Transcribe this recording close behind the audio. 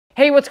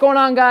Hey, what's going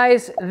on,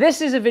 guys?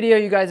 This is a video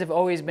you guys have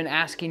always been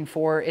asking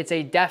for. It's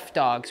a deaf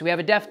dog. So we have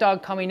a deaf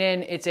dog coming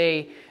in. It's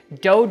a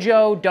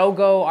Dogo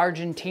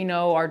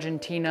Argentino,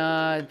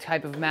 Argentina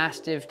type of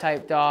Mastiff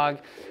type dog.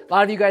 A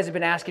lot of you guys have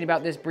been asking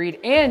about this breed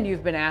and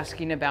you've been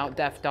asking about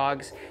deaf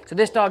dogs. So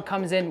this dog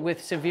comes in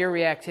with severe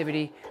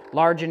reactivity,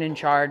 large and in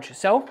charge.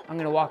 So I'm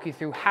gonna walk you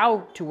through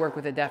how to work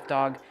with a deaf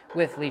dog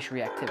with leash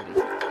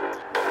reactivity.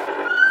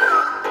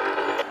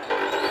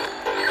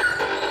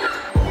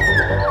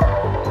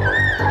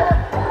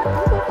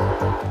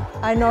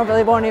 I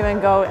normally won't even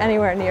go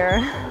anywhere near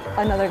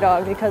another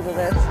dog because of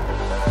this.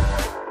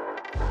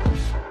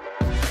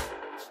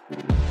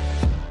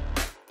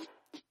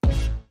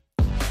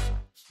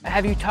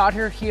 Have you taught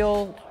her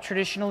heel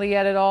traditionally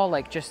yet at all?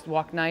 Like just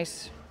walk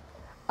nice?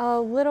 A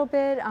little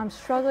bit. I'm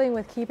struggling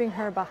with keeping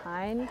her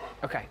behind.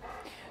 Okay,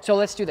 so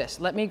let's do this.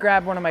 Let me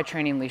grab one of my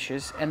training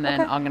leashes and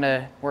then I'm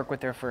gonna work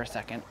with her for a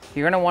second.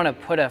 You're gonna wanna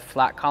put a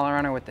flat collar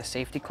on her with the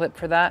safety clip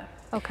for that.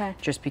 Okay.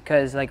 Just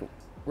because like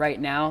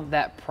right now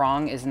that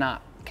prong is not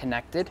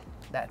connected.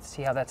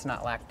 See how that's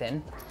not locked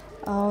in?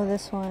 Oh,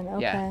 this one,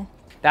 okay. Yeah,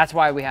 that's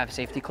why we have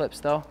safety clips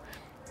though.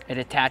 It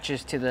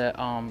attaches to the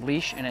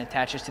leash and it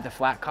attaches to the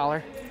flat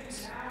collar.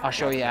 I'll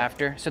show you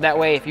after. So that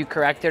way if you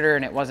corrected her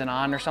and it wasn't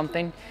on or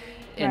something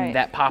and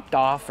that popped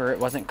off or it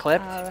wasn't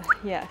clipped.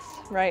 Yes,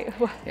 right.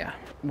 Yeah.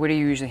 What do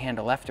you usually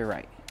handle, left or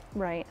right?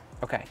 Right.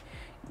 Okay.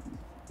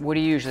 What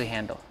do you usually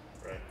handle?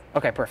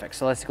 Okay, perfect.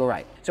 So let's go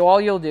right. So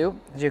all you'll do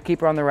is you'll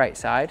keep her on the right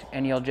side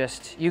and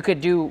you could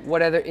do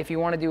whatever, if you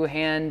want to do a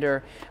hand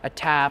or a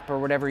tap or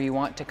whatever you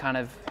want to kind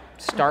of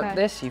start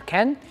this, you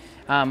can.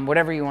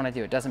 Whatever you want to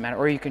do, it doesn't matter.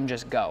 Or you can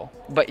just go.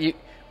 But you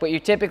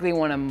typically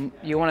want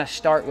to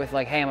start with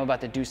like, hey, I'm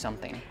about to do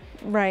something.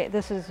 Right,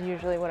 this is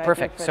usually what I do.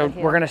 Perfect. So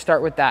we're going to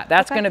start with that.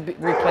 That's going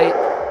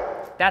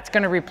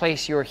to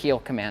replace your heel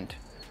command.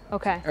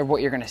 Okay. Or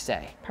what you're gonna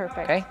say.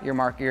 Perfect. Okay, your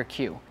mark, your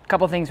cue. A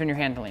couple things when you're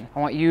handling. I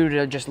want you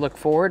to just look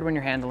forward when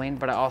you're handling,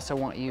 but I also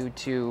want you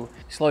to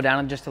slow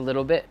down just a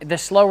little bit. The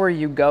slower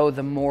you go,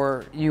 the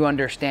more you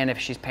understand if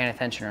she's paying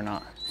attention or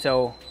not.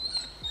 So,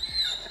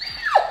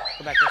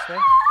 go back this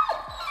way.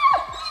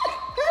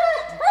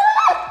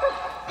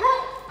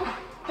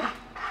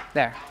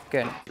 There,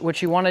 good.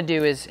 What you wanna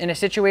do is, in a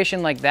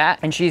situation like that,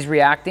 and she's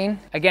reacting,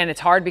 again, it's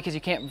hard because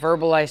you can't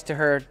verbalize to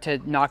her to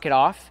knock it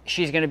off.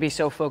 She's gonna be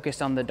so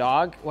focused on the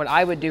dog. What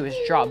I would do is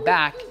drop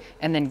back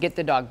and then get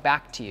the dog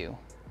back to you.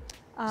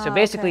 So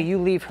basically you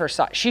leave her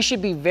side. She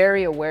should be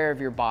very aware of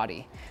your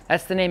body.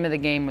 That's the name of the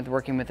game with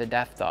working with a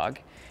deaf dog,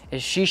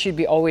 is she should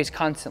be always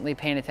constantly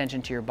paying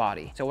attention to your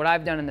body. So what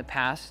I've done in the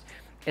past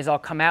is I'll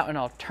come out and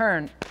I'll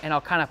turn and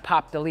I'll kind of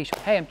pop the leash.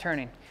 Hey, I'm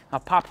turning. I'll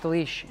pop the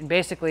leash, and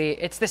basically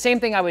it's the same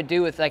thing I would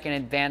do with like an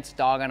advanced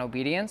dog on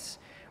obedience,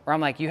 where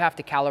I'm like, you have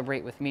to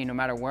calibrate with me no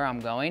matter where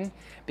I'm going,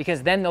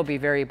 because then they'll be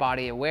very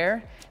body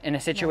aware. In a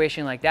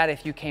situation like that,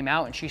 if you came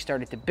out and she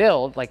started to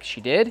build like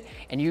she did,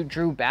 and you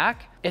drew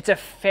back, it's a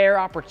fair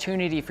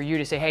opportunity for you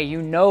to say, hey,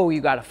 you know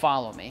you gotta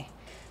follow me.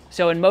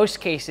 So in most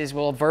cases,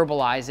 we'll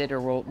verbalize it,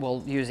 or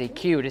we'll use a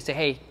cue to say,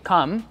 hey,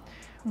 come,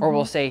 or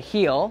we'll say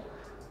heel,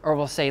 or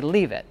we'll say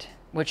leave it,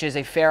 which is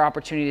a fair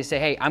opportunity to say,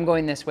 hey, I'm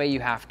going this way, you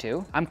have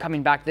to. I'm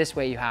coming back this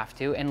way, you have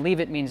to. And leave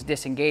it means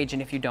disengage,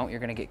 and if you don't, you're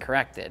gonna get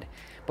corrected.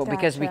 But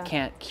because we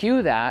can't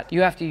cue that,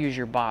 you have to use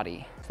your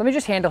body. So let me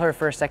just handle her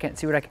for a second,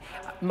 see what I can.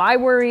 My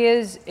worry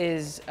is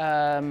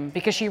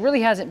because she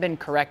really hasn't been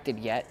corrected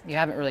yet, you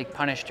haven't really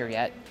punished her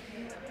yet.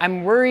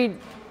 I'm worried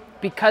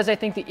because I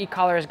think the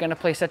e-collar is gonna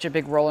play such a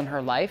big role in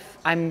her life.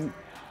 I'm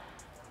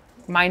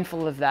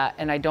mindful of that,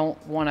 and I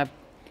don't wanna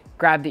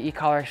grab the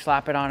e-collar,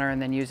 slap it on her,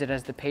 and then use it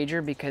as the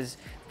pager, because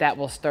that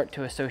will start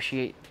to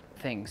associate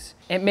things.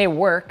 It may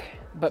work,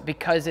 but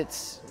because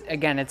it's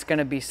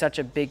gonna be such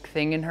a big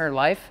thing in her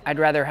life, I'd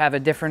rather have a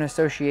different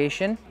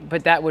association,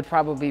 but that would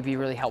probably be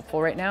really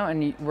helpful right now,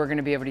 and we're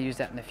gonna be able to use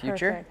that in the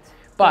future. Perfect.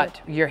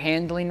 But you're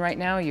handling right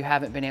now, you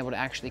haven't been able to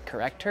actually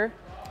correct her.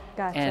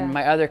 Gotcha. And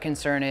my other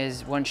concern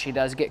is when she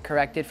does get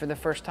corrected for the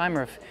first time,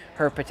 or if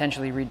her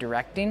potentially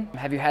redirecting.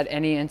 Have you had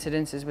any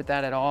incidences with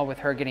that at all, with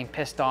her getting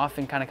pissed off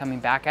and kind of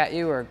coming back at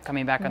you, or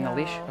coming back on the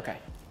leash? Okay.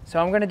 So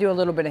I'm gonna do a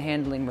little bit of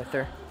handling with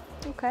her.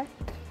 Okay.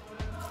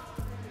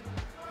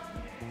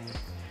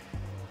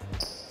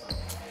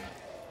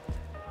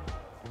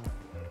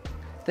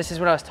 This is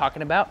what I was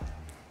talking about.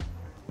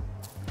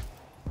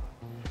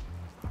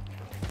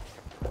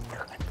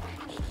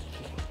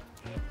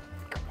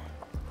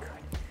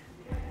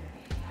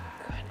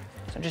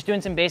 So I'm just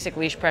doing some basic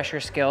leash pressure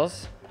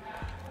skills.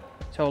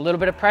 So a little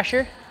bit of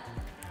pressure,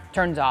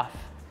 turns off.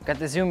 Got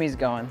the zoomies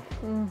going.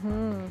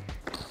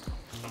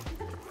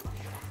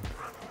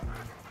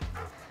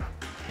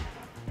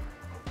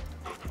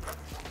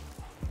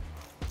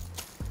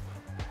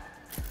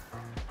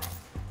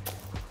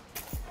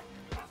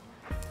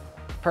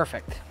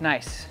 Perfect,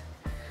 nice.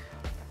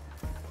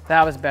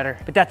 That was better,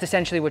 but that's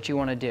essentially what you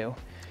want to do.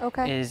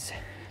 Okay. Is,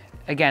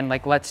 again,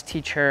 like let's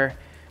teach her,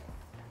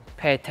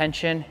 pay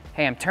attention,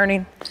 hey, I'm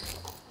turning,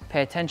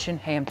 pay attention,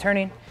 hey, I'm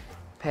turning,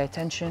 pay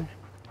attention,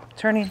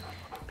 turning,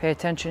 pay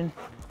attention,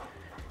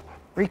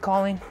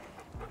 recalling.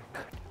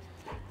 Good,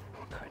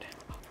 good.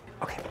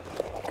 Okay,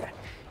 good.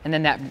 And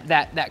then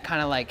that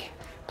kind of like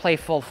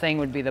playful thing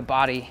would be the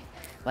body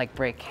like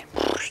break.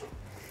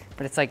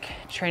 But it's like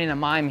training a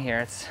mime here.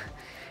 It's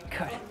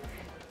good.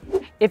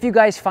 If you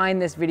guys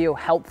find this video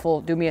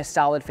helpful, do me a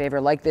solid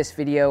favor, like this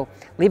video,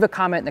 leave a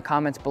comment in the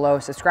comments below,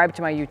 subscribe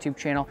to my YouTube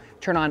channel,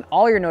 turn on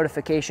all your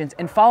notifications,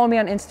 and follow me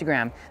on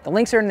Instagram. The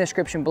links are in the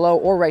description below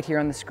or right here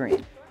on the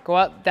screen. Go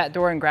out that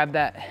door and grab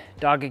that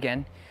dog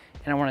again,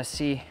 and I wanna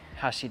see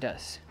how she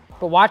does.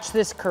 But watch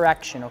this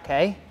correction,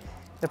 okay?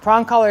 The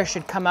prong collar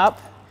should come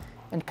up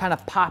and kind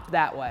of pop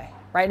that way.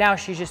 Right now,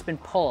 she's just been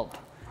pulled.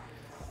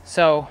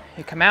 So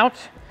you come out,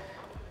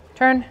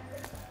 turn,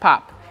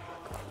 pop.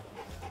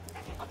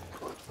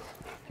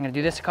 I'm gonna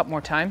do this a couple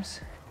more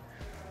times.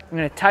 I'm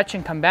gonna touch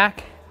and come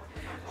back.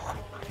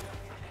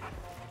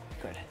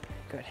 Good,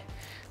 good.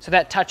 So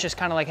that touch is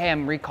kind of like, hey,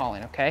 I'm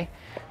recalling, okay?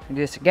 I'm gonna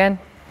do this again.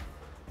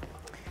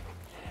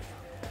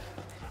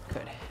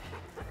 Good.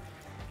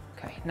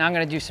 Okay, now I'm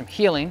gonna do some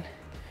healing.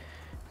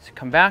 So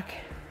come back.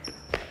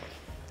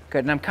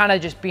 Good, and I'm kind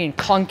of just being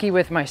clunky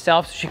with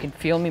myself so she can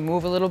feel me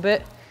move a little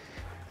bit.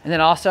 And then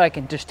also I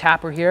can just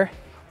tap her here.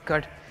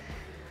 Good.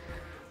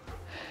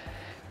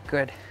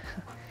 Good.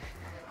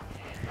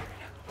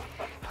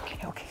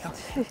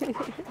 Okay.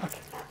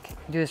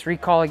 Do this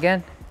recall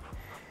again.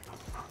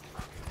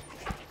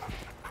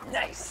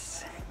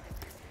 Nice.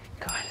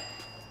 Good.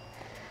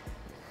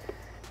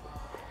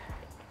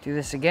 Do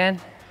this again.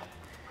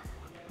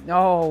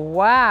 Oh,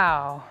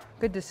 wow.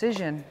 Good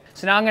decision.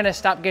 So now I'm gonna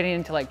stop getting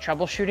into like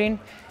troubleshooting,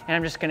 and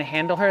I'm just gonna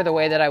handle her the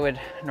way that I would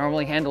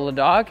normally handle a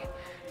dog.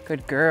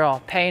 Good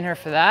girl. Paying her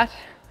for that.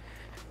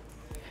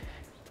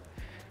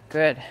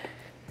 Good.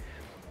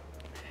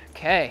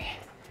 Okay.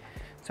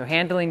 So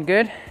handling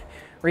good.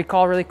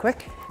 Recall really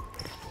quick.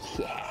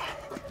 Yeah.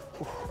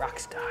 Ooh, rock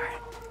star.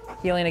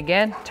 Healing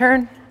again.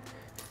 Turn.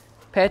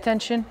 Pay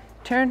attention.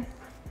 Turn.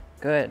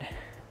 Good.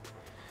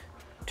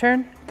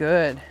 Turn.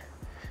 Good.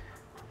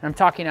 I'm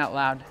talking out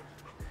loud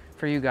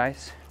for you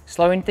guys.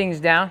 Slowing things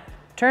down.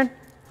 Turn.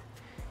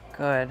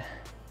 Good.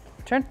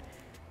 Turn.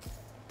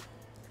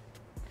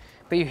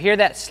 But you hear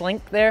that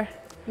slink there?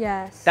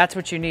 Yes. That's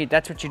what you need.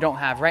 That's what you don't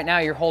have. Right now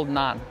you're holding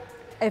on.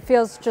 It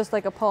feels just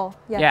like a pull.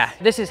 Yes. Yeah,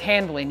 this is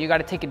handling. You got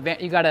to take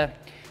advantage. You got to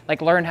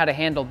like learn how to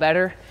handle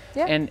better.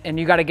 Yeah. And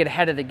you got to get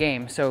ahead of the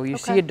game. So you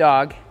see a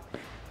dog,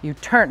 you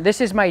turn. This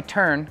is my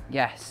turn.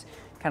 Yes.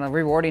 Kind of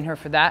rewarding her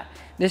for that.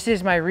 This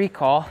is my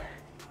recall.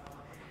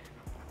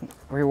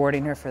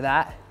 Rewarding her for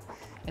that.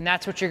 And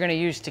that's what you're going to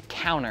use to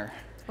counter.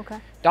 Okay.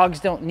 Dogs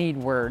don't need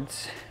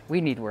words. We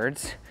need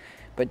words.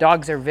 But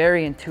dogs are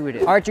very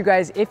intuitive. All right, you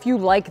guys, if you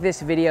like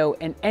this video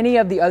and any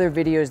of the other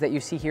videos that you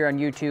see here on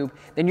YouTube,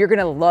 then you're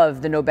gonna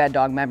love the No Bad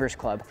Dog Members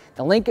Club.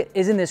 The link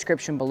is in the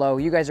description below.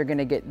 You guys are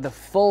gonna get the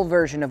full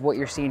version of what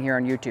you're seeing here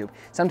on YouTube,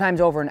 sometimes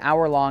over an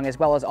hour long, as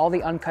well as all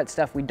the uncut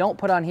stuff we don't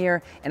put on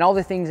here and all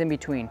the things in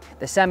between,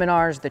 the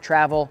seminars, the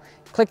travel.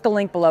 Click the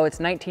link below. It's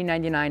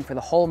 $19.99 for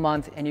the whole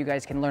month, and you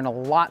guys can learn a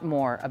lot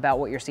more about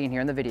what you're seeing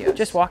here in the video.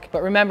 Just walk,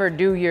 but remember,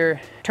 do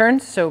your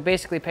turns. So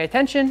basically pay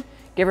attention,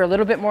 give her a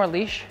little bit more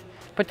leash.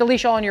 Put the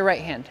leash all in your right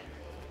hand.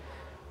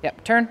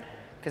 Yep, turn,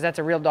 because that's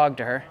a real dog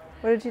to her.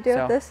 What did you do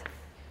with this?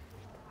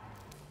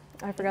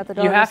 I forgot the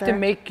dog. You have to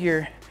make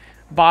your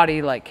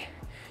body like,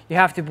 you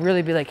have to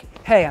really be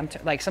like, hey, I'm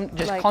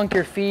just clunk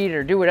your feet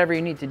or do whatever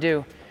you need to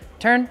do.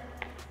 Turn.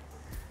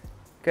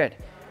 Good.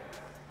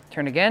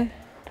 Turn again.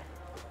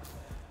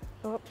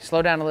 Oh.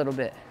 Slow down a little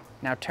bit.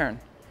 Now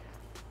turn.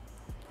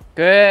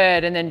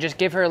 Good, and then just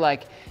give her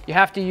like, you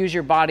have to use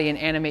your body and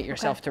animate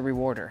yourself to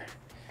reward her.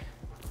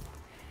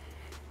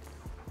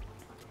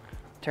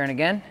 Turn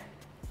again.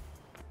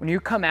 When you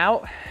come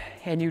out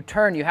and you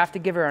turn, you have to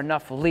give her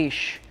enough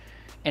leash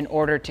in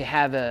order to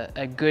have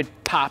a good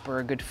pop or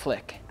a good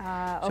flick.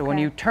 So when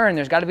you turn,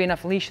 there's gotta be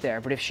enough leash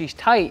there, but if she's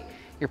tight,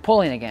 you're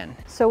pulling again.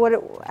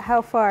 So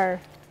how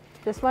far?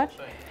 This much?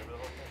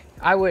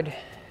 I would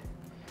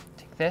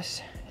take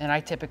this, and I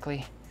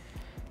typically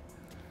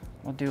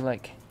will do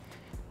like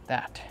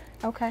that.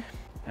 Okay.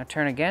 Now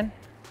turn again,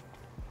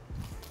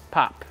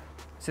 pop.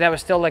 So that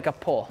was still like a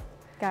pull.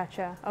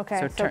 Gotcha. Okay,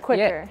 so turn,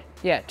 quicker.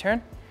 Yeah,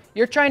 turn.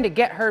 You're trying to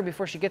get her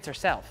before she gets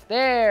herself.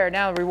 There,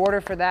 now reward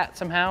her for that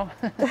somehow.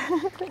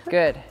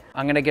 Good.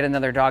 I'm gonna get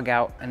another dog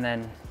out, and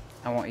then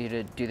I want you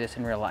to do this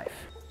in real life.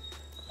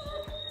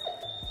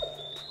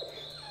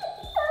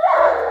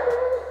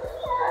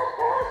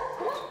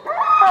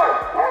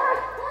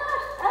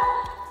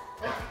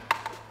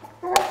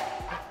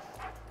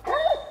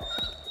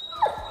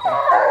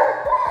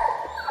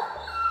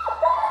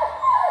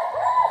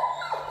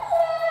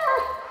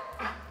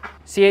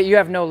 See it, you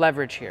have no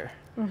leverage here.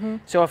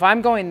 So if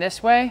I'm going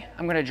this way,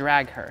 I'm gonna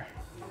drag her.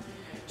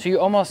 So you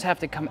almost have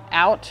to come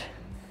out.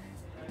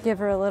 Give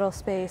her a little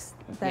space,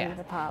 then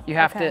the pop. You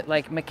have to,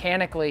 like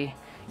mechanically,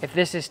 if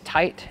this is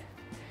tight,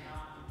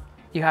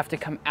 you have to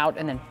come out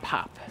and then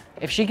pop.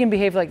 If she can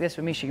behave like this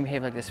with me, she can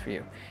behave like this for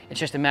you. It's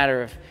just a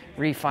matter of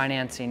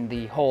refinancing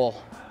the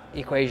whole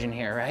equation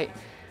here, right?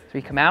 So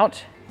you come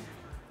out,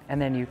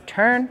 and then you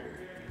turn,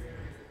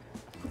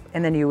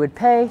 And then you would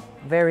pay.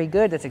 Very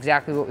good. That's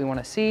exactly what we want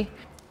to see.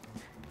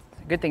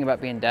 It's a good thing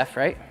about being deaf,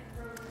 right?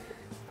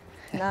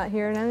 Not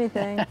hearing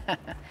anything.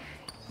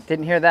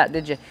 Didn't hear that,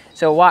 did you?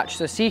 So watch.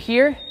 So see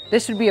here,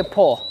 this would be a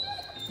pull.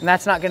 And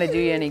that's not going to do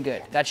you any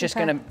good. That's just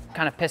going to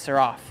kind of piss her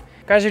off.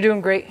 Guys are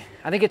doing great.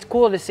 I think it's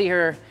cool to see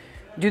her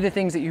do the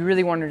things that you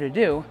really want her to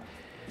do.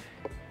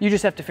 You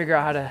just have to figure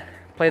out how to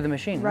play the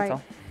machine. Right.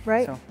 That's all.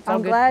 Right. So, it's all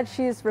I'm good. glad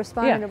she's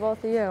responding to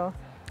both of you.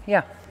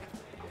 Yeah.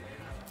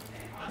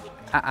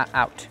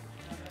 Out.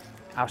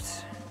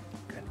 Out.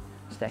 Good.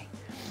 Stay.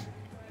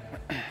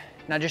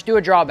 Now just do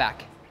a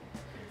drawback.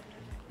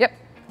 Yep.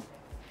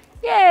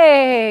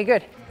 Yay,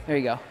 good. There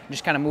you go.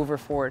 Just kind of move her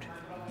forward.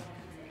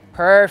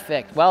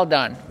 Perfect. Well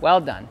done. Well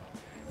done.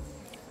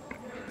 All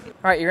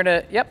right, you're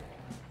gonna, yep.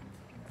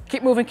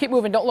 Keep moving, keep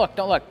moving. Don't look,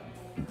 don't look.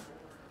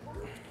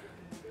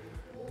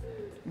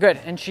 Good,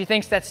 and she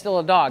thinks that's still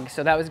a dog,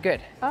 so that was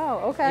good.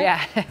 Oh, okay.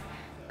 Yeah,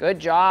 good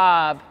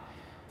job.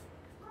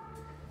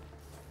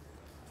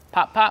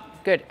 Pop,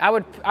 pop, good. I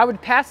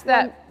would pass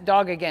that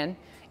dog again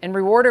and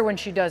reward her when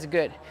she does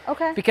good.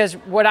 Okay. Because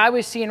what I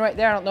was seeing right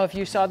there, I don't know if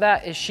you saw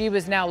that, is she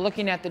was now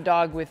looking at the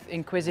dog with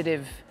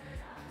inquisitive,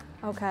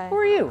 okay, who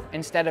are you?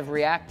 Instead of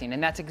reacting.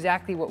 And that's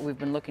exactly what we've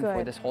been looking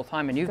for this whole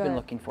time, and you've been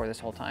looking for this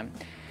whole time.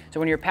 So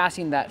when you're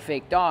passing that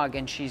fake dog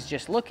and she's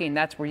just looking,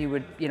 that's where you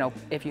would, you know,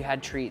 if you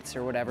had treats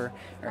or whatever,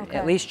 or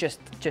at least just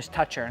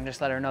touch her and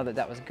just let her know that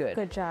that was good.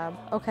 Good job.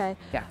 Okay.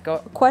 Yeah, go.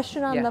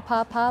 Question on the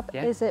pop-pop,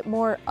 is it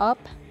more up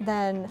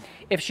than?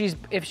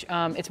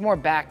 It's more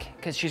back,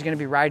 because she's gonna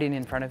be riding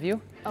in front of you.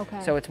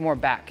 Okay. So it's more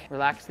back.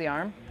 Relax the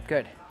arm,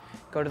 good.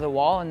 Go to the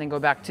wall and then go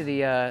back to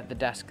the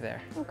desk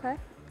there. Okay.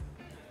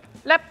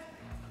 Left.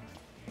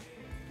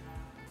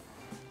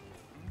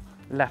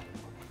 Left.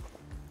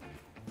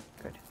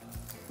 Good.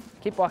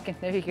 Keep walking,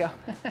 there you go.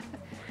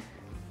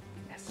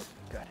 Yes,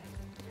 good.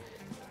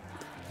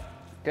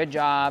 Good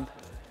job.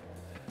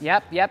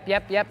 Yep, yep,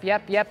 yep, yep,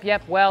 yep, yep,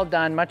 yep. Well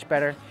done, much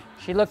better.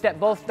 She looked at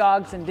both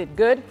dogs and did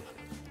good.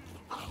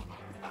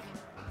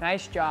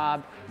 Nice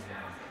job.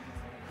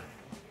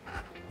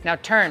 Now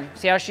turn.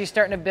 See how she's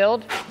starting to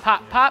build?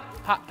 Pop,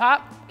 pop, pop,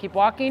 pop. Keep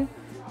walking.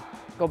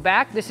 Go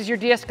back. This is your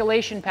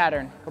de-escalation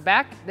pattern. Go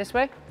back this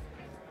way.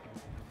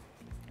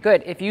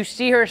 Good. If you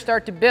see her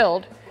start to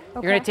build,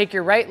 you're going to take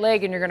your right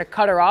leg and you're going to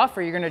cut her off,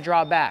 or you're going to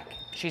draw back.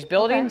 She's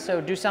building, so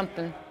do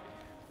something.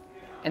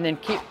 And then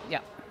keep,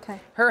 yeah.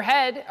 Okay. Her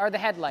head are the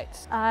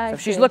headlights. So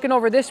if she's looking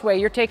over this way,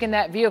 you're taking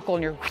that vehicle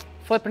and you're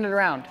flipping it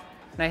around.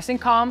 Nice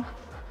and calm.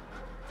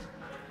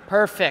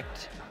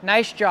 Perfect.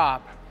 Nice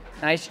job.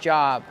 Nice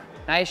job.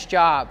 Nice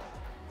job.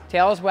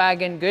 Tail's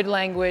wagging, good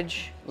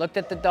language. Looked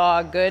at the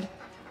dog, good.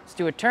 Let's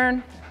do a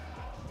turn.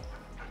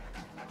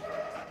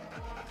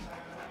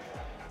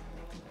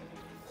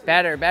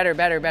 Better, better,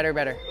 better, better,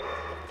 better.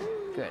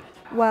 Good.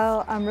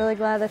 Well, I'm really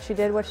glad that she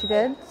did what she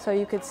did, so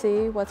you could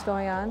see what's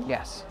going on.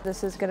 Yes.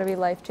 This is gonna be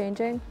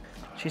life-changing.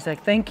 She's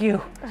like, thank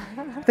you.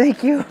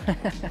 Thank you.